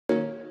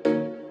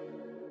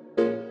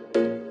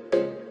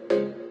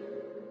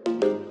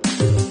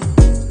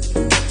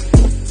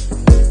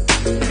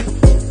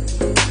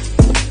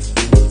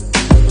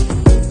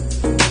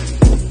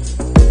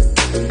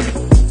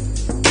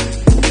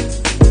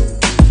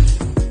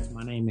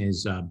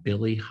is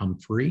Billy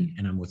Humphrey,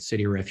 and I'm with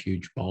City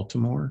Refuge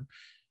Baltimore,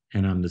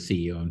 and I'm the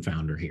CEO and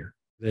founder here.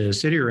 The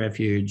City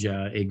Refuge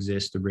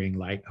exists to bring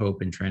light,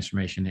 hope, and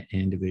transformation to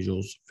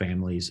individuals,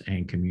 families,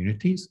 and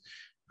communities.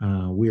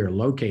 We are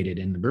located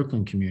in the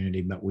Brooklyn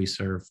community, but we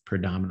serve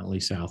predominantly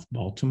South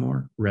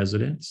Baltimore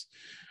residents.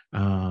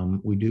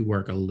 We do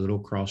work a little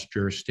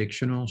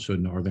cross-jurisdictional, so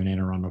Northern Anne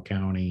Arundel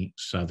County,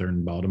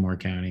 Southern Baltimore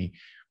County,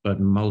 but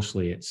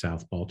mostly it's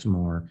South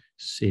Baltimore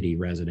City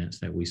residents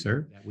that we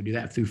serve. We do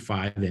that through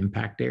 5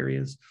 impact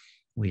areas.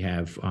 We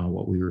have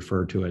what we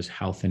refer to as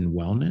health and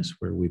wellness,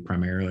 where we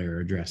primarily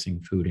are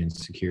addressing food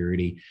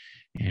insecurity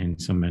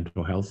and some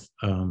mental health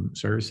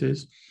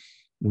services.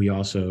 We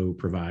also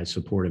provide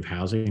supportive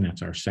housing.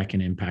 That's our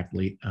second impact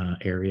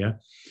area.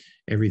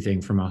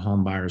 Everything from a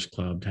home buyers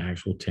club to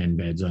actual 10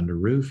 beds under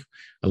roof,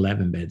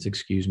 11 beds,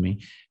 excuse me.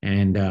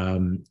 And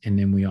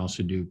then we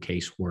also do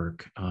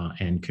casework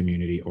and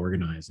community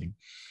organizing.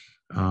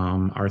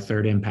 Our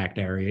third impact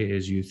area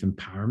is youth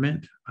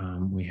empowerment.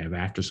 We have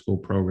after school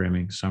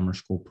programming, summer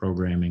school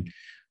programming.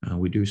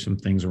 We do some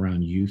things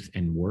around youth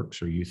and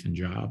works or youth and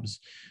jobs.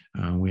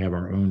 We have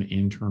our own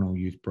internal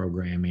youth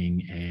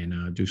programming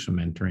and do some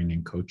mentoring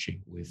and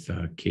coaching with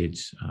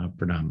kids,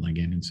 predominantly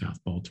again in South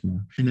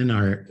Baltimore. And then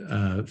our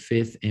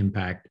fourth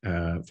impact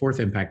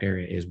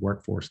area is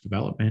workforce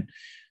development.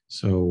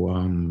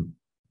 So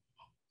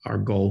our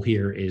goal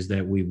here is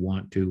that we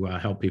want to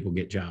help people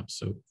get jobs,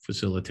 so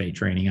facilitate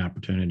training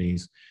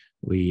opportunities.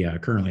 We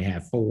currently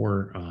have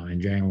 4 in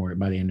January.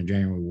 By the end of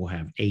January, we'll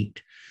have 8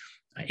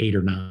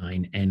 or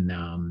 9,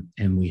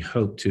 and we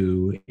hope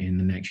to, in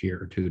the next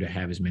year or 2, to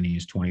have as many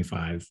as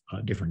 25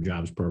 different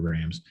jobs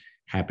programs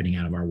happening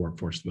out of our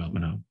workforce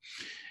development hub.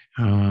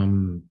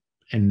 And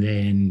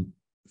then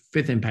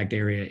fifth impact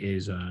area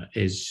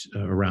is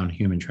around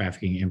human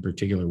trafficking, in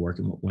particular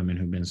working with women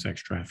who've been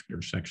sex trafficked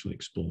or sexually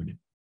exploited.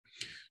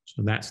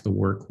 So that's the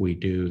work we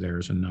do.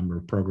 There's a number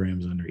of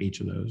programs under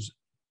each of those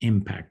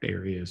impact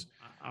areas.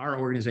 Our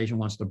organization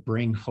wants to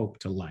bring hope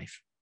to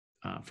life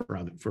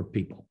for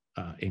people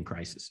in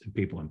crisis and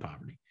people in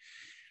poverty.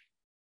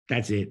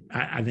 That's it.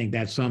 I think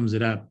that sums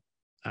it up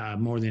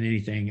more than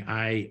anything.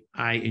 I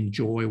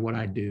enjoy what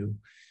I do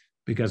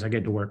because I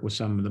get to work with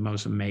some of the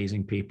most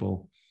amazing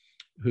people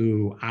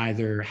who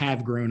either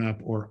have grown up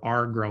or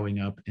are growing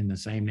up in the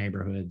same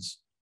neighborhoods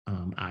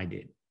I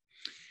did.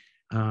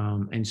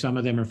 And some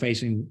of them are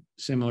facing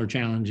similar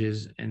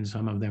challenges, and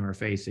some of them are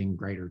facing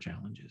greater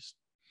challenges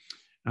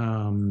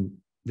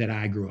that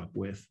I grew up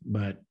with.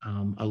 But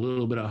a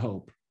little bit of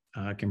hope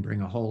can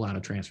bring a whole lot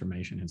of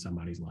transformation in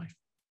somebody's life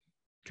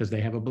because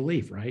they have a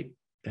belief, right?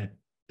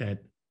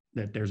 That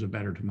there's a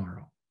better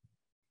tomorrow.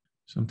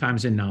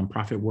 Sometimes in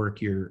nonprofit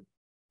work,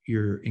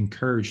 you're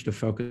encouraged to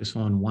focus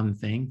on one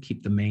thing,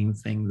 keep the main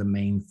thing the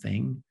main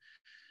thing.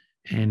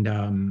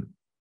 And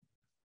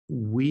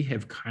we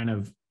have kind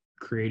of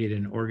created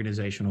an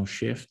organizational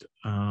shift.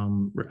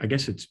 I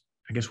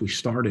guess we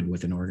started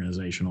with an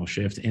organizational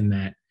shift in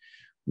that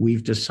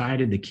we've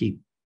decided to keep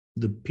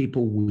the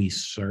people we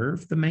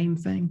serve the main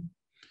thing.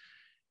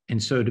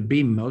 And so to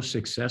be most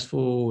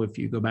successful, if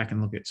you go back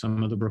and look at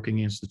some of the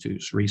Brookings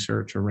Institute's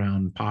research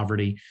around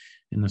poverty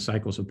and the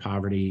cycles of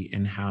poverty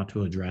and how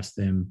to address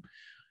them,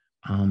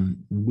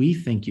 we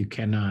think you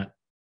cannot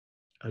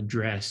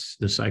address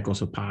the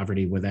cycles of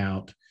poverty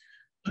without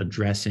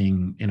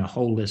addressing in a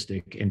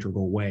holistic,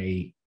 integral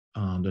way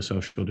the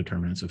social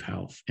determinants of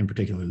health, in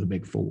particular the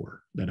big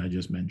 4 that I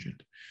just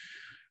mentioned.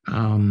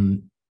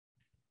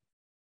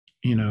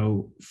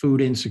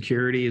 Food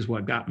insecurity is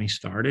what got me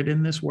started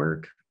in this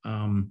work.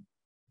 And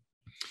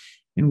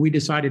we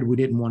decided we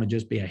didn't want to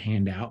just be a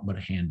handout, but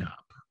a hand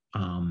up.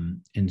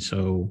 And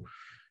so,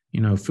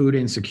 food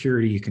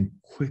insecurity, you can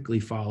quickly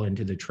fall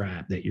into the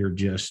trap that you're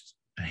just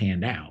a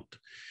handout,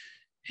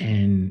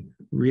 and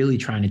really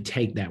trying to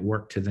take that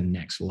work to the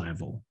next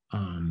level,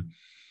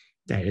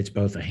 that it's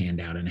both a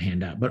handout and a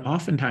handout. But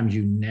oftentimes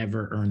you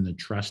never earn the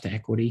trust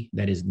equity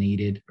that is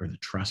needed, or the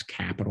trust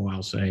capital,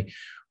 I'll say,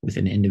 with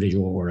an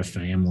individual or a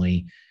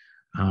family,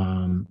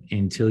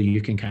 until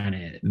you can kind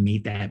of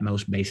meet that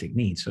most basic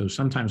need. So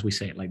sometimes we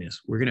say it like this: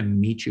 we're going to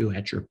meet you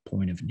at your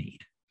point of need.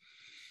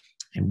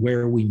 And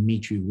where we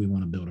meet you, we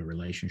want to build a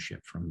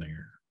relationship from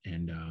there.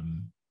 And,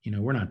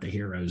 we're not the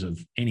heroes of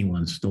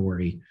anyone's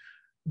story.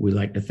 We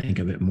like to think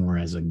of it more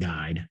as a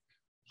guide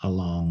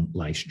along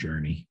life's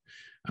journey.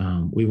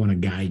 We want to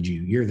guide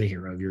you. You're the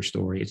hero of your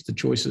story. It's the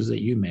choices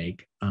that you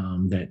make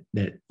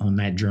that on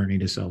that journey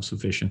to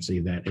self-sufficiency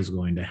that is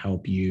going to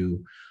help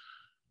you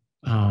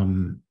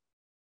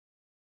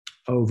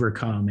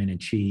overcome and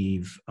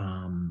achieve,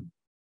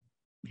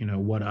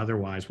 what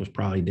otherwise was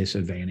probably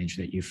disadvantage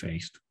that you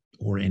faced,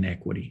 or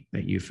inequity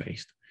that you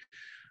faced,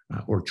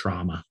 or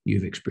trauma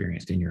you've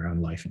experienced in your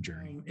own life and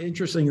journey.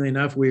 Interestingly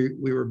enough, we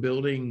were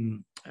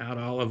building out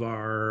all of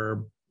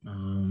our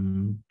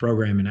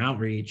program and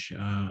outreach,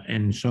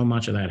 and so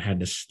much of that had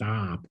to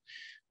stop.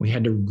 We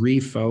had to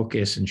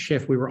refocus and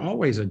shift. We were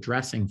always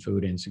addressing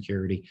food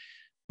insecurity,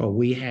 but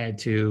we had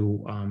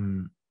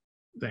to,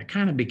 that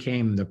kind of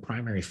became the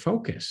primary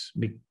focus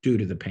due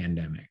to the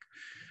pandemic.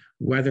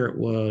 whether it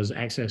was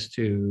access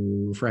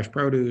to fresh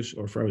produce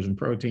or frozen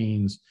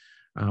proteins.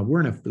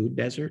 We're in a food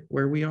desert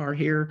where we are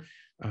here,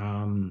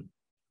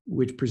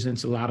 which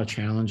presents a lot of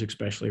challenge,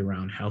 especially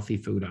around healthy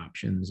food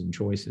options and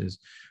choices.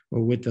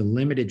 But with the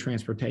limited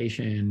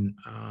transportation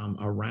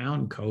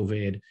around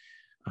COVID,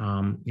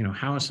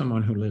 how is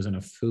someone who lives in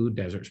a food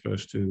desert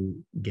supposed to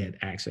get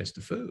access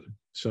to food?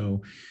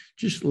 So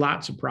just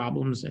lots of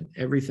problems, and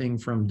everything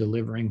from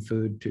delivering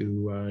food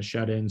to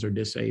shut-ins or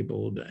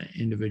disabled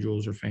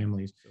individuals or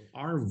families.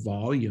 Our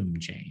volume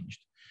changed.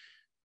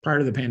 Prior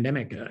to the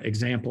pandemic,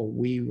 example,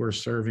 we were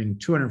serving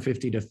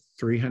 250 to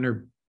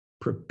 300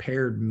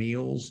 prepared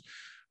meals,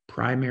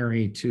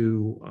 primarily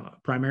to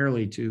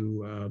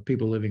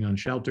people living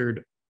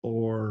unsheltered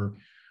or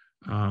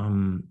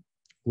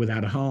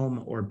without a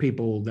home, or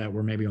people that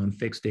were maybe on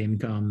fixed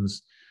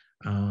incomes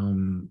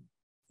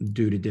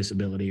due to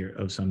disability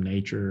of some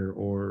nature,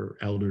 or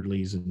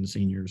elderlies and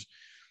seniors.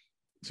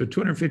 So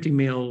 250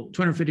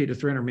 to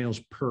 300 meals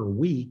per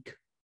week,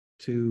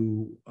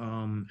 to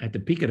at the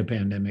peak of the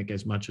pandemic,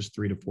 as much as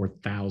 3,000 to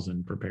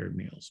 4,000 prepared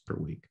meals per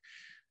week.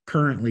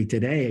 Currently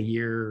today,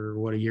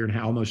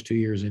 almost 2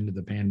 years into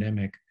the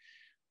pandemic,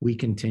 we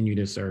continue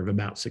to serve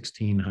about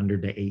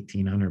 1,600 to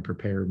 1,800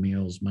 prepared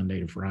meals Monday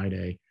to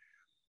Friday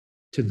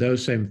to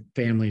those same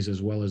families,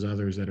 as well as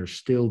others that are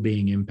still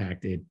being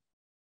impacted.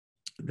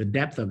 The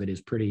depth of it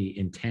is pretty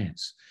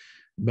intense,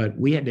 but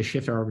we had to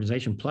shift our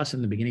organization. Plus,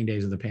 in the beginning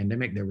days of the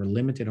pandemic, they were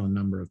limited on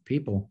number of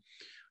people.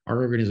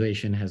 Our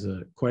organization has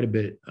quite a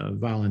bit of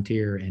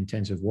volunteer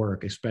intensive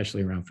work,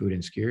 especially around food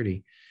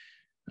insecurity.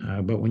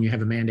 But when you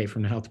have a mandate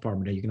from the health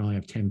department that you can only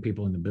have 10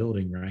 people in the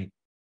building, right?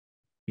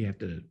 You have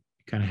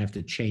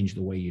to change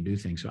the way you do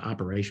things. So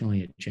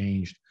operationally, it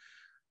changed,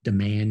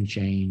 demand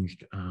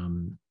changed,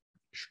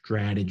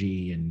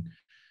 strategy, and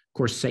of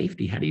course,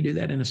 safety. How do you do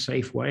that in a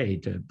safe way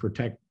to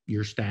protect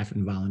your staff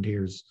and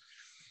volunteers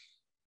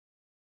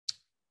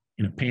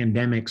in a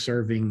pandemic,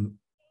 serving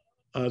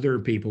other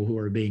people who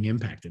are being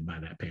impacted by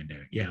that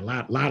pandemic? Yeah, a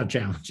lot of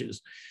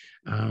challenges.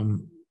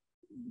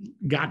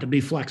 Got to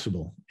be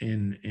flexible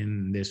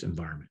in this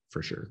environment,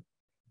 for sure.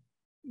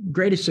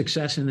 Greatest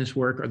success in this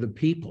work are the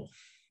people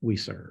we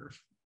serve,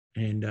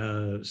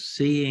 and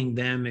seeing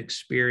them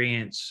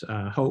experience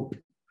hope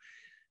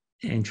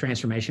and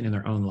transformation in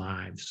their own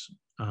lives.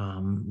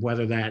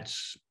 Whether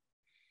that's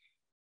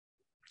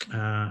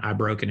I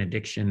broke an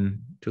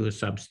addiction to a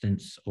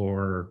substance,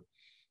 or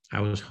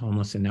I was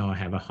homeless and now I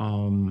have a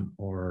home,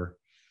 or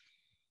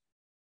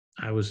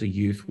I was a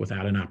youth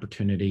without an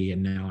opportunity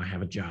and now I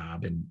have a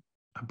job and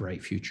a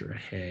bright future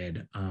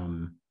ahead.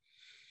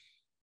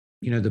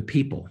 The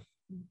people,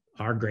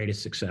 our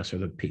greatest success are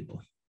the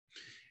people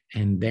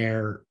and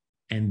their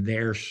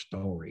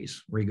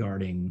stories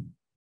regarding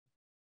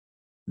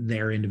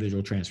their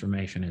individual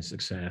transformation and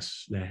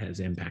success that has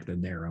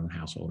impacted their own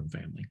household and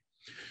family.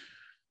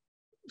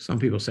 Some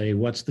people say,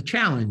 what's the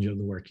challenge of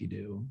the work you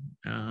do?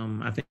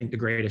 I think the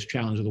greatest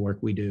challenge of the work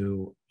we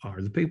do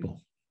are the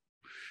people.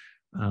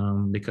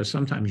 Because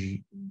sometimes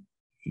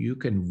you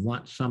can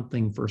want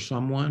something for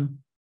someone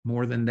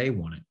more than they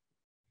want it.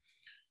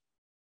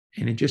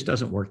 And it just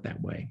doesn't work that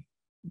way.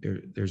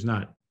 There's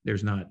not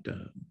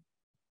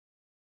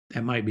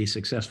that might be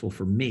successful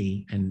for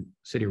me and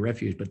City of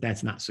Refuge, but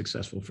that's not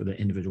successful for the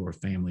individual or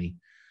family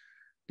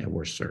that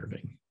we're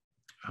serving,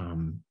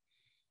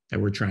 that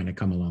we're trying to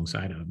come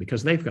alongside of,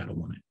 because they've got to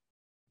want it.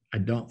 I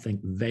don't think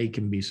they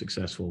can be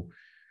successful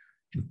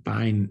and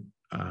find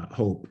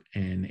hope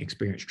and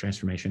experience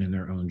transformation in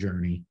their own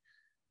journey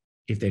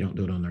if they don't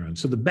do it on their own.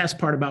 So the best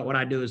part about what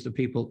I do is the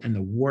people, and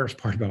the worst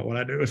part about what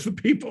I do is the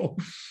people.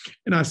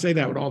 And I say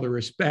that with all the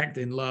respect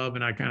and love,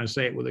 and I kind of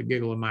say it with a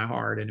giggle in my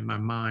heart and in my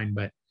mind,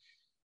 but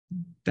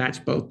that's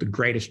both the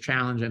greatest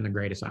challenge and the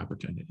greatest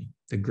opportunity,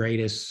 the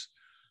greatest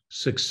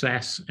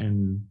success,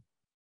 and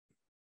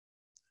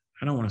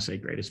I don't want to say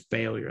greatest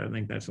failure. I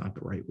think that's not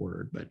the right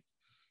word, but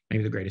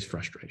maybe the greatest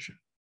frustration.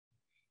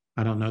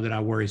 I don't know that I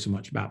worry so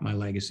much about my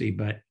legacy,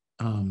 but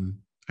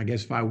I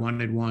guess if I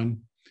wanted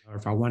one, or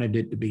if I wanted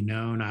it to be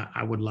known,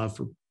 I would love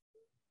for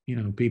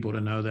people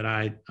to know that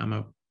I'm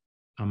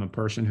a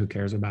person who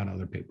cares about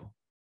other people,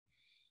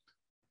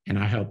 and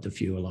I helped a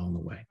few along the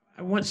way.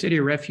 I want City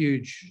of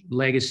Refuge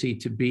legacy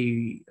to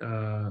be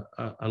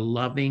a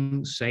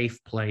loving,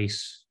 safe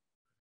place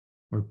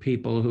where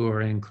people who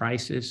are in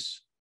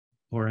crisis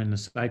or in the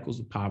cycles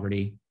of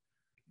poverty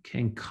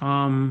can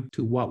come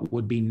to what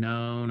would be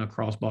known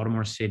across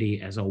Baltimore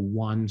City as a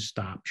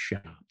one-stop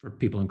shop for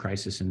people in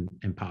crisis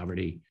and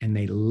poverty. And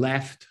they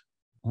left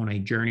on a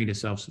journey to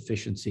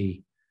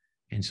self-sufficiency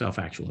and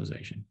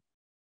self-actualization.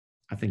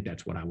 I think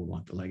that's what I would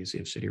want the legacy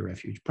of City of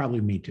Refuge.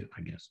 Probably me too,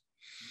 I guess.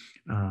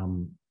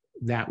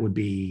 That would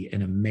be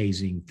an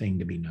amazing thing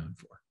to be known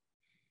for,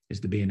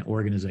 is to be an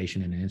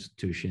organization and an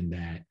institution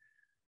that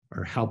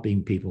are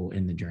helping people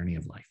in the journey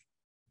of life.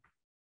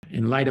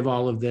 In light of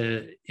all of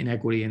the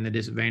inequity and the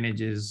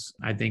disadvantages,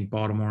 I think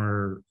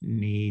Baltimore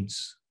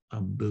needs a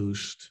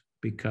boost,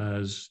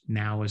 because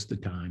now is the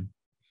time.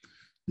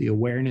 The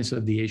awareness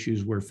of the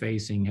issues we're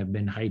facing have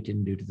been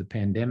heightened due to the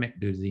pandemic,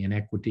 due to the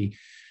inequity,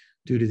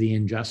 due to the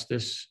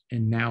injustice.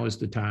 And now is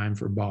the time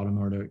for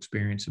Baltimore to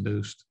experience a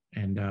boost.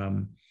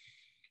 And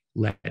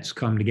let's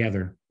come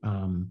together.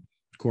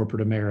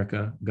 Corporate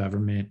America,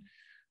 government,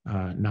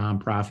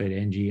 nonprofit,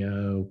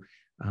 NGO,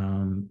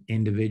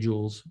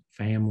 individuals,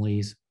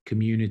 families,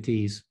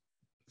 communities,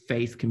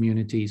 faith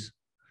communities.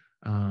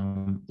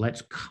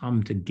 Let's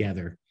come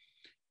together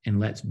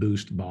and let's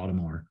boost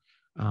Baltimore.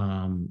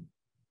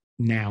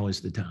 Now is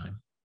the time.